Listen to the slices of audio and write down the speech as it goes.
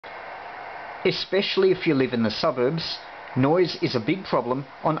Especially if you live in the suburbs, noise is a big problem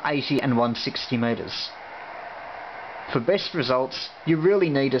on 80 and 160 metres. For best results, you really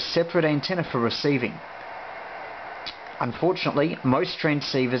need a separate antenna for receiving. Unfortunately, most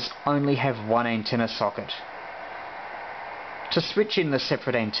transceivers only have one antenna socket. To switch in the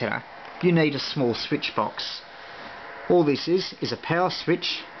separate antenna, you need a small switch box. All this is a power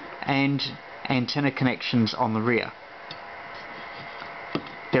switch and antenna connections on the rear.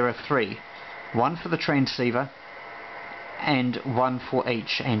 There are three, one for the transceiver and one for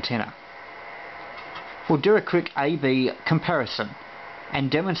each antenna. We'll do a quick A/B comparison and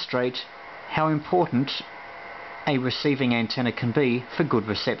demonstrate how important a receiving antenna can be for good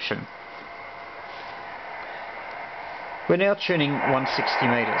reception. We're now tuning 160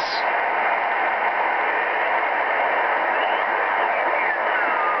 metres.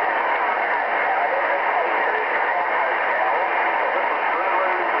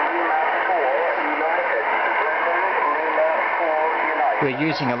 We're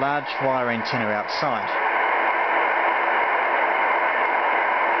using a large wire antenna outside.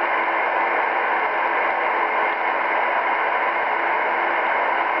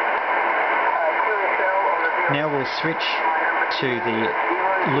 Now we'll switch to the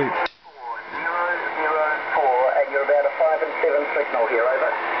loop. 004, and you're about a 5 and 7 signal here,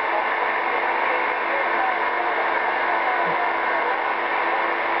 over.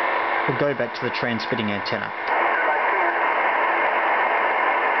 We'll go back to the transmitting antenna.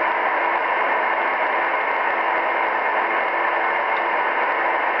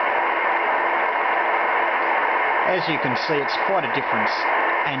 As you can see, it's quite a difference,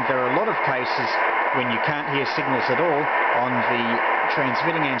 and there are a lot of cases when you can't hear signals at all on the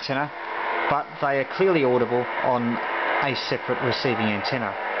transmitting antenna, but they are clearly audible on a separate receiving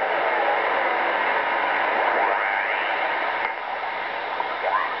antenna.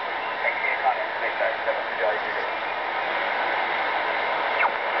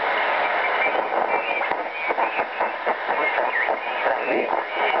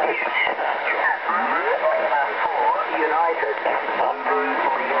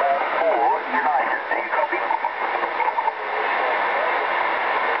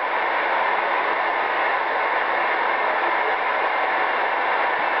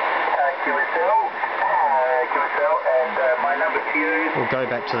 We'll go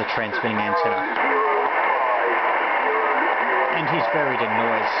back to the transmitting antenna. And he's buried in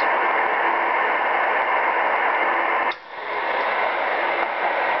noise.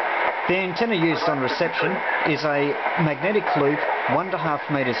 The antenna used on reception is a magnetic loop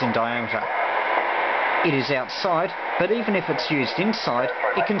 1.5 metres in diameter. It is outside, but even if it's used inside,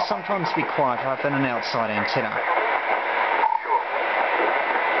 it can sometimes be quieter than an outside antenna.